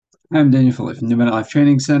I'm Daniel Fuller from the Mental Life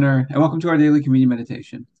Training Center, and welcome to our daily communion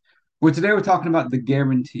meditation. Where today we're talking about the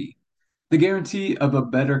guarantee of a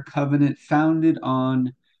better covenant founded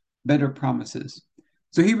on better promises.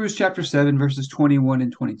 So Hebrews chapter 7, verses 21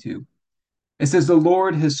 and 22. It says, "The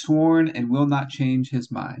Lord has sworn and will not change his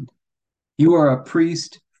mind. You are a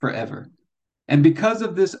priest forever." And because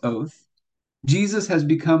of this oath, Jesus has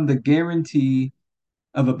become the guarantee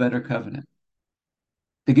of a better covenant.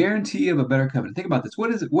 The guarantee of a better covenant. Think about this.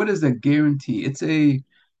 What is it? What is a guarantee? It's a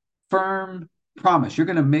firm promise. You're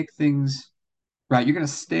going to make things right. You're going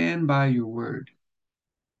to stand by your word.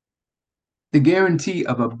 The guarantee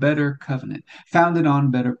of a better covenant founded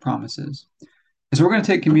on better promises. And so we're going to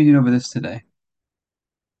take communion over this today,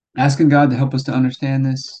 asking God to help us to understand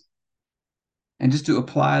this and just to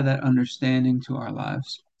apply that understanding to our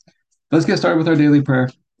lives. Let's get started with our daily prayer,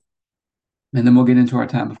 and then we'll get into our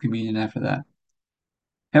time of communion after that.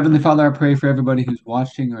 Heavenly Father, I pray for everybody who's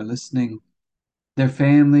watching or listening, their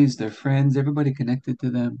families, their friends, everybody connected to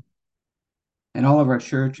them, and all of our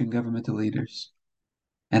church and governmental leaders.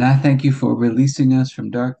 And I thank you for releasing us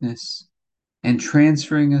from darkness and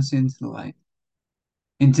transferring us into the light,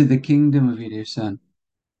 into the kingdom of your dear Son.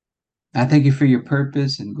 I thank you for your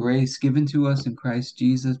purpose and grace given to us in Christ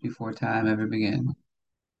Jesus before time ever began.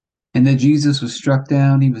 And that Jesus was struck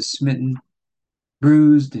down, he was smitten,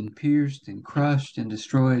 bruised and pierced and crushed and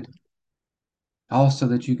destroyed, also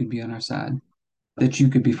that you could be on our side, that you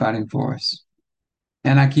could be fighting for us.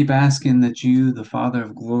 And I keep asking that you, the Father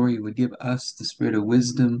of glory, would give us the spirit of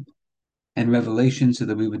wisdom and revelation so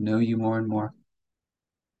that we would know you more and more,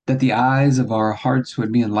 that the eyes of our hearts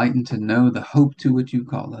would be enlightened to know the hope to which you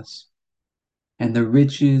call us, and the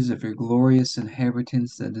riches of your glorious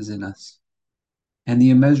inheritance that is in us, and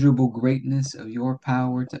the immeasurable greatness of your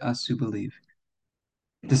power to us who believe.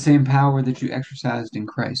 The same power that you exercised in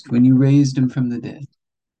Christ when you raised him from the dead,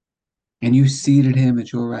 and you seated him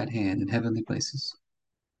at your right hand in heavenly places,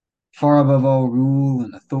 far above all rule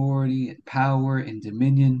and authority and power and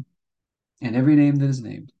dominion and every name that is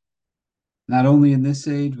named, not only in this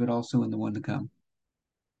age, but also in the one to come.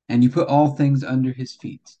 And you put all things under his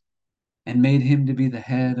feet and made him to be the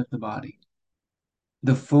head of the body,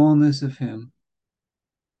 the fullness of him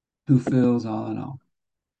who fills all in all.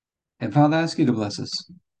 And Father, I ask you to bless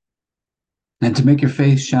us and to make your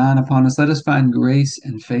face shine upon us. Let us find grace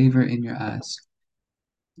and favor in your eyes.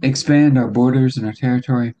 Expand our borders and our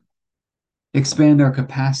territory. Expand our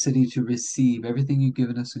capacity to receive everything you've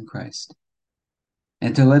given us in Christ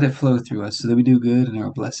and to let it flow through us so that we do good and are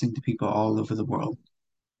a blessing to people all over the world.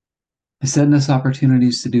 Send us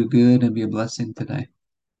opportunities to do good and be a blessing today.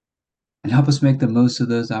 And help us make the most of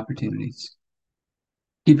those opportunities.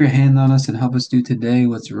 Keep your hand on us and help us do today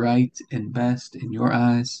what's right and best in your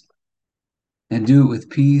eyes, and do it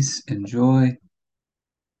with peace and joy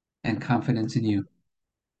and confidence in you.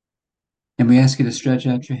 And we ask you to stretch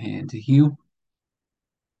out your hand to heal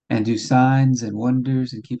and do signs and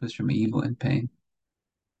wonders and keep us from evil and pain.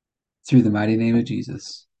 Through the mighty name of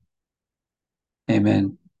Jesus.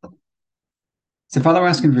 Amen. So, Father, we're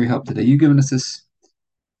asking for your help today. You've given us this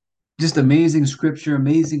just amazing scripture,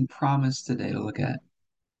 amazing promise today to look at.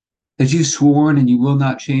 That you've sworn and you will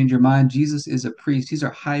not change your mind. Jesus is a priest. He's our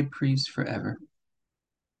high priest forever.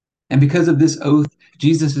 And because of this oath,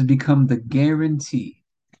 Jesus has become the guarantee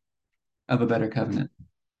of a better covenant.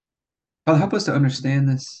 Father, help us to understand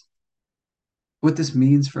this, what this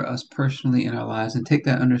means for us personally in our lives, and take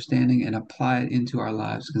that understanding and apply it into our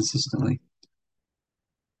lives consistently.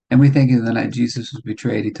 And we thank you the night Jesus was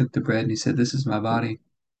betrayed, he took the bread and he said, "This is my body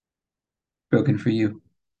broken for you.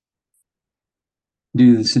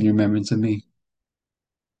 Do this in remembrance of me."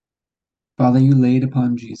 Father, you laid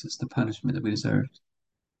upon Jesus the punishment that we deserved.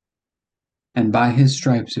 And by his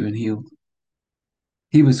stripes we've been healed.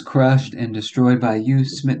 He was crushed and destroyed by you,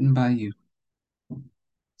 smitten by you,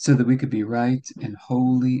 so that we could be right and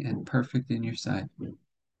holy and perfect in your sight,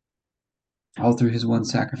 all through his one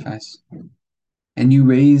sacrifice. And you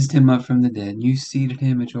raised him up from the dead, and you seated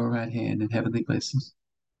him at your right hand in heavenly places,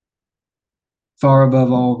 far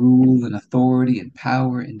above all rule and authority and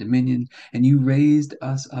power and dominion, and you raised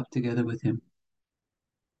us up together with him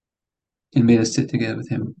and made us sit together with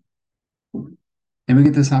him. And we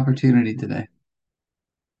get this opportunity today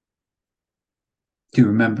to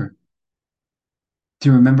remember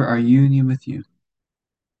our union with you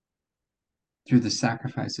through the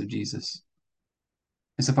sacrifice of Jesus.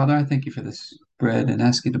 And so, Father, I thank you for this bread and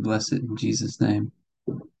ask you to bless it in Jesus' name.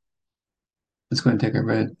 Let's go ahead and take our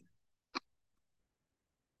bread.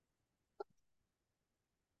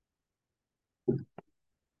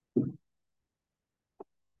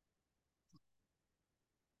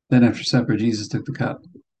 Then after supper, Jesus took the cup.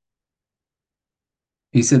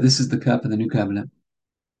 He said, "This is the cup of the new covenant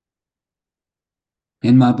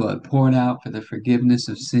in my blood, poured out for the forgiveness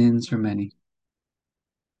of sins for many."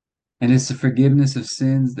 And it's the forgiveness of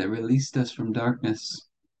sins that released us from darkness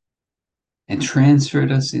and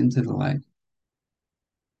transferred us into the light,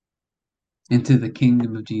 into the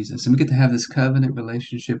kingdom of Jesus. And we get to have this covenant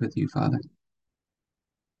relationship with you, Father.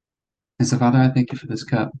 And so, Father, I thank you for this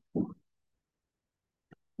cup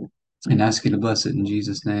and ask you to bless it in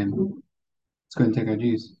Jesus' name. Let's go ahead and take our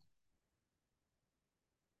juice.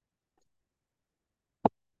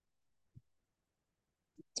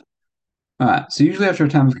 All right. So usually after a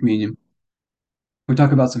time of communion, we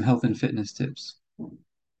talk about some health and fitness tips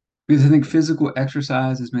because I think physical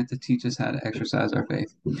exercise is meant to teach us how to exercise our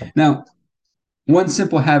faith. Now, one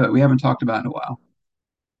simple habit we haven't talked about in a while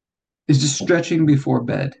is just stretching before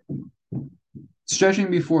bed. Stretching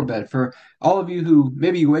before bed. For all of you who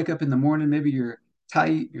maybe you wake up in the morning, maybe you're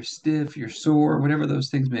tight, you're stiff, you're sore, whatever those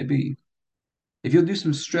things may be. If you'll do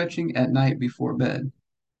some stretching at night before bed,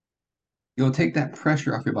 you'll take that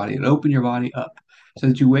pressure off your body. It'll open your body up so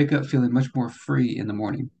that you wake up feeling much more free in the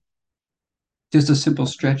morning. Just a simple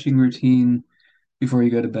stretching routine before you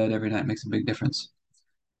go to bed every night makes a big difference.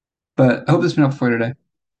 But I hope this has been helpful for you today. If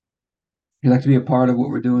you'd like to be a part of what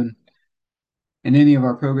we're doing in any of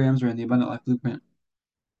our programs or in the Abundant Life Blueprint,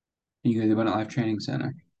 you can go to the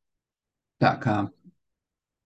AbundantLifeTrainingCenter.com.